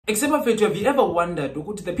Except bafethu, have you ever wondered,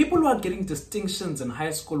 the people who are getting distinctions in high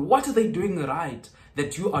school, what are they doing right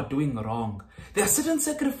that you are doing wrong? There are certain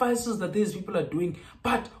sacrifices that these people are doing,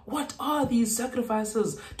 but what are these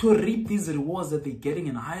sacrifices to reap these rewards that they're getting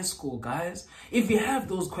in high school, guys? If you have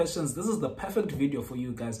those questions, this is the perfect video for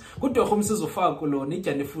you guys.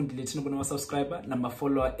 Subscriber,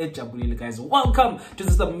 follower, guys. Welcome to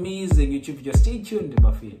this amazing YouTube video. Stay tuned,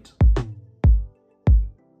 Buffett.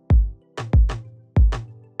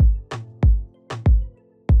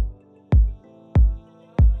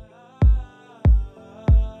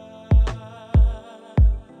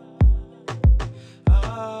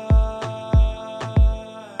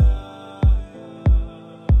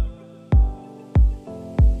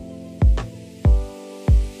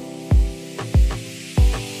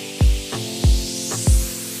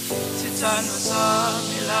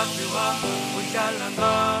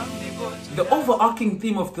 The overarching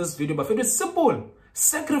theme of this video, Buffett, is simple.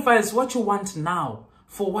 Sacrifice what you want now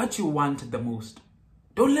for what you want the most.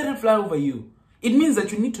 Don't let it fly over you. It means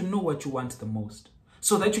that you need to know what you want the most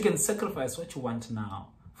so that you can sacrifice what you want now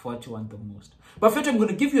for what you want the most. Buffett, I'm going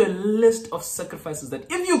to give you a list of sacrifices that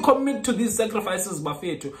if you commit to these sacrifices,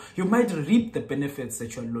 Buffett, you might reap the benefits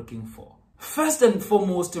that you're looking for. First and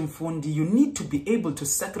foremost, Mfundi, you need to be able to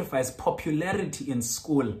sacrifice popularity in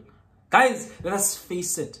school. Guys, let us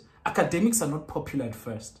face it. Academics are not popular at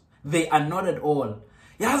first. They are not at all.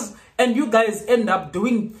 Yes, and you guys end up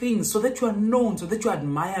doing things so that you are known, so that you are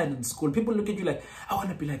admired in school. People look at you like, I want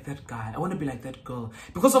to be like that guy. I want to be like that girl.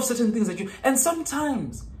 Because of certain things that you... And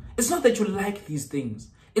sometimes, it's not that you like these things.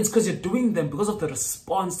 It's because you're doing them because of the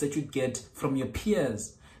response that you get from your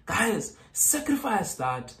peers. Guys, sacrifice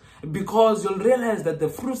that, because you'll realize that the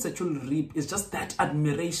fruits that you'll reap is just that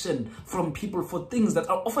admiration from people for things that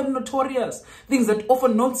are often notorious, things that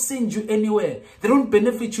often not send you anywhere. They don't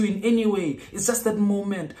benefit you in any way. It's just that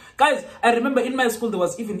moment. Guys, I remember in my school, there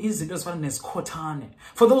was even easy as fun as Kotane.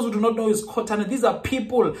 For those who do not know, is Kotane. These are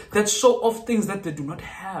people that show off things that they do not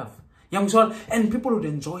have. And people would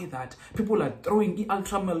enjoy that. People are throwing the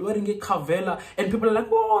ultramel, wearing a cavella, and people are like,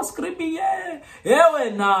 oh, screaming, yeah.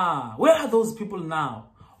 Yeah, where are those people now?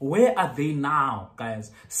 Where are they now,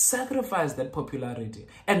 guys? Sacrifice that popularity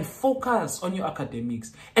and focus on your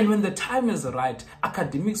academics. And when the time is right,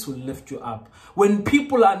 academics will lift you up. When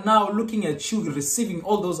people are now looking at you, receiving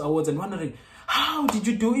all those awards and wondering, how did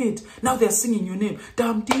you do it? Now they're singing your name.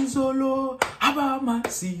 Damtizolo,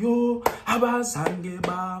 Abamasiyo, Abazange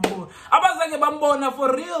Bambo. Abazange Bambo, now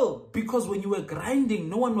for real. Because when you were grinding,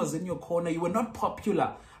 no one was in your corner. You were not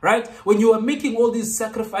popular, right? When you were making all these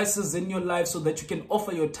sacrifices in your life so that you can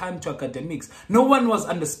offer your time to academics, no one was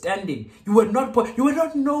understanding. You were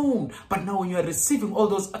not known. But now when you are receiving all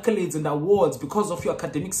those accolades and awards because of your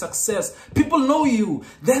academic success, people know you.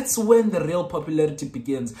 That's when the real popularity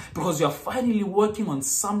begins, because you are finally working on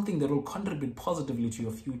something that will contribute positively to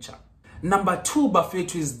your future. Number two,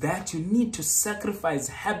 Buffett, is that you need to sacrifice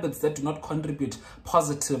habits that do not contribute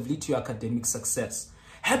positively to your academic success.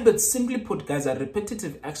 Habits, simply put, guys, are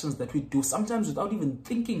repetitive actions that we do sometimes without even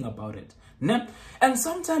thinking about it. And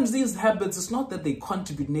sometimes these habits, it's not that they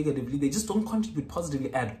contribute negatively, they just don't contribute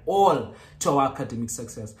positively at all to our academic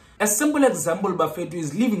success. A simple example, Buffett,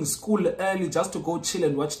 is leaving school early just to go chill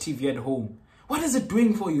and watch TV at home. What is it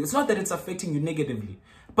doing for you? It's not that it's affecting you negatively,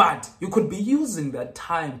 but you could be using that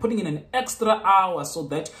time, putting in an extra hour so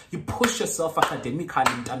that you push yourself academically,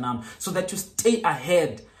 so that you stay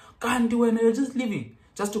ahead. Can't do it, you're just leaving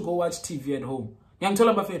just to go watch TV at home.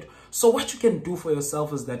 So what you can do for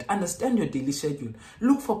yourself is that understand your daily schedule.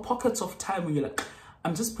 Look for pockets of time where you're like,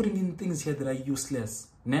 I'm just putting in things here that are useless.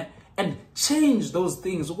 And change those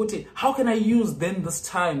things. How can I use then this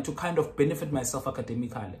time to kind of benefit myself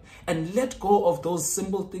academically? And let go of those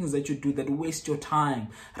simple things that you do that waste your time.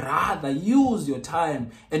 Rather, use your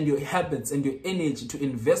time and your habits and your energy to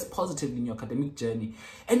invest positively in your academic journey.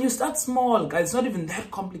 And you start small, guys. It's not even that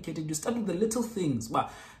complicated. You start with the little things.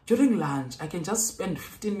 But during lunch, I can just spend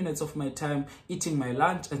 15 minutes of my time eating my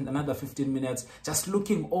lunch and another 15 minutes just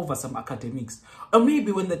looking over some academics. Or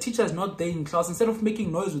maybe when the teacher is not there in class, instead of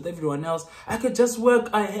making noise with everyone else, I could just work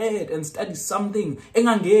ahead and study something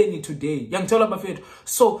today.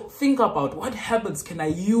 So think about, what habits can I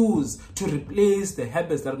use to replace the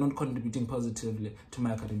habits that are not contributing positively to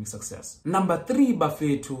my academic success? Number three,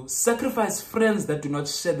 Buffett, sacrifice friends that do not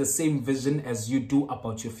share the same vision as you do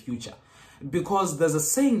about your future. Because there's a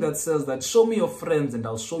saying that says that, show me your friends and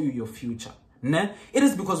I'll show you your future. It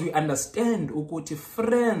is because we understand ukuthi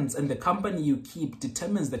friends and the company you keep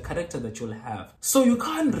determines the character that you'll have. So you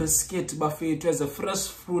can't risk it, Buffett, as a fresh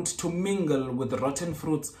fruit to mingle with rotten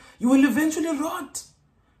fruits. You will eventually rot.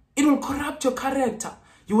 It will corrupt your character.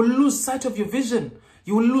 You will lose sight of your vision.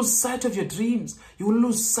 You will lose sight of your dreams. You will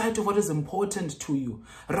lose sight of what is important to you.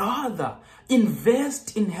 Rather,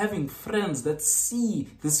 invest in having friends that see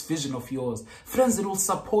this vision of yours. Friends that will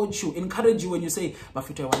support you, encourage you when you say,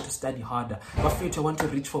 Bafethu, I want to study harder. Bafethu, I want to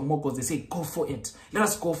reach for more goals. They say, go for it. Let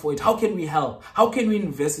us go for it. How can we help? How can we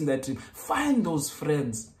invest in that dream? Find those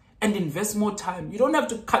friends and invest more time. You don't have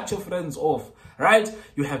to cut your friends off, right?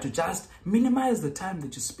 You have to just minimize the time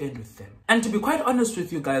that you spend with them. And to be quite honest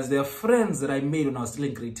with you guys, there are friends that I made when I was still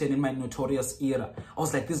in grade 10 in my notorious era. I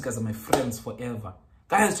was like, these guys are my friends forever.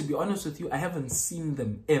 Guys, to be honest with you, I haven't seen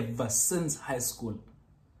them ever since high school.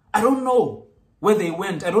 I don't know where they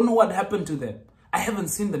went. I don't know what happened to them. I haven't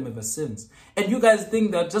seen them ever since. And you guys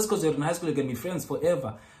think that just because you're in high school, you can be friends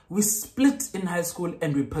forever. We split in high school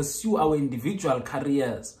and we pursue our individual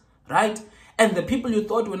careers, right? And the people you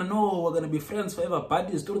thought, when I know we're going to be friends forever,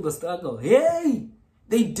 buddies through the struggle, hey,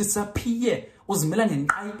 they disappear.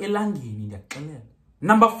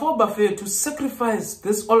 Number 4, Buffet, to sacrifice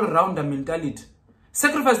this all-rounder mentality.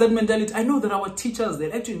 Sacrifice that mentality. I know that our teachers, they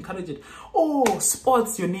like to encourage it. Oh,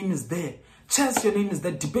 sports, your name is there. Chess, your name is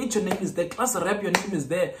there. Debate, your name is there. Class rap, your name is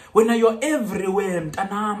there. When you're everywhere, and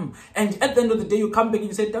at the end of the day, you come back and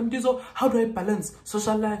you say, Ndifuna, how do I balance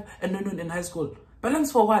social life and in high school?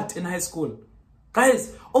 Balance for what in high school?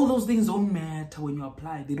 Guys, all those things don't matter when you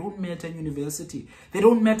apply. They don't matter in university. They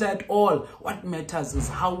don't matter at all. What matters is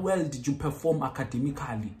how well did you perform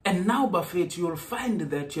academically. And now, Buffett, you'll find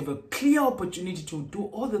that you have a clear opportunity to do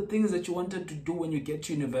all the things that you wanted to do when you get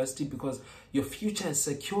to university, because your future is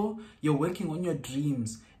secure, you're working on your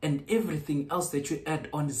dreams, and everything else that you add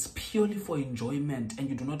on is purely for enjoyment, and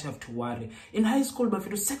you do not have to worry. In high school,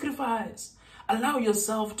 Buffett, sacrifice. Allow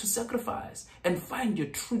yourself to sacrifice and find your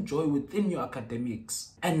true joy within your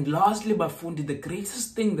academics. And lastly, Bafundi, the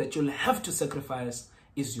greatest thing that you'll have to sacrifice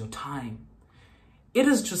is your time. It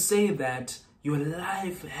is to say that your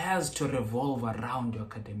life has to revolve around your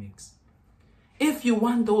academics. If you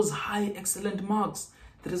want those high, excellent marks,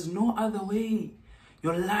 there is no other way.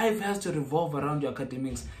 Your life has to revolve around your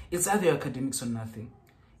academics. It's either your academics or nothing.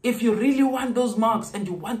 If you really want those marks and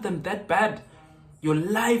you want them that bad, your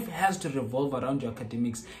life has to revolve around your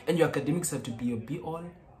academics, and your academics have to be your be-all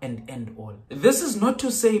and end-all. This is not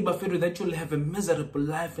to say, Bafiro, that you'll have a miserable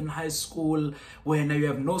life in high school where now you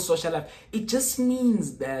have no social life. It just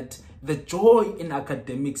means that the joy in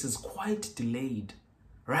academics is quite delayed,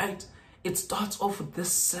 right? It starts off with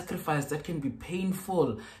this sacrifice that can be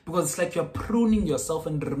painful, because it's like you're pruning yourself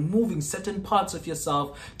and removing certain parts of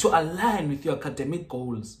yourself to align with your academic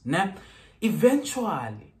goals. Nah?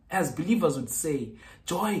 Eventually, as believers would say,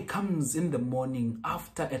 joy comes in the morning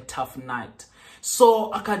after a tough night.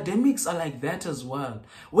 So academics are like that as well.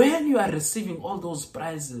 When you are receiving all those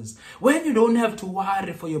prizes, when you don't have to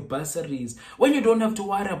worry for your bursaries, when you don't have to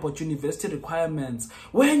worry about university requirements,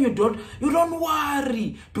 when you don't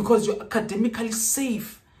worry because you're academically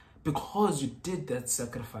safe, because you did that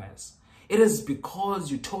sacrifice. It is because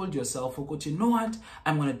you told yourself, you know what,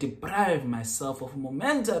 I'm going to deprive myself of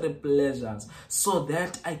momentary pleasures so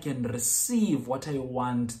that I can receive what I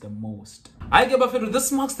want the most.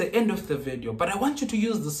 This marks the end of the video, but I want you to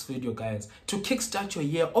use this video, guys, to kickstart your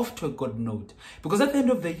year off to a good note. Because at the end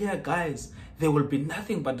of the year, guys, there will be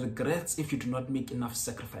nothing but regrets if you do not make enough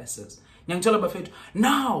sacrifices. Now,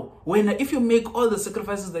 if you make all the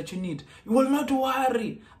sacrifices that you need, you will not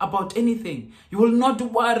worry about anything. You will not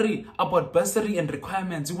worry about bursary and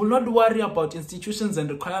requirements. You will not worry about institutions and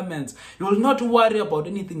requirements. You will not worry about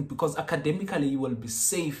anything, because academically you will be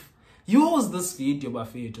safe. Use this video,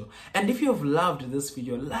 Bafethu. And if you have loved this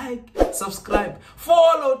video, like, subscribe,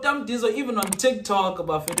 follow Tamdizo even on TikTok,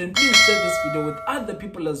 Bafethu. And please share this video with other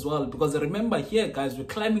people as well, because remember here, guys, we're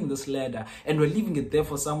climbing this ladder and we're leaving it there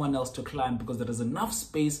for someone else to climb, because there is enough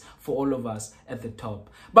space for all of us at the top.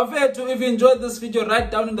 Bafethu, if you enjoyed this video, write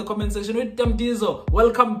down in the comment section with Tamdizo.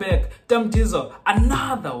 Welcome back, Tamdizo,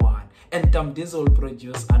 another one. And Tamdizo will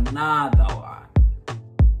produce another one.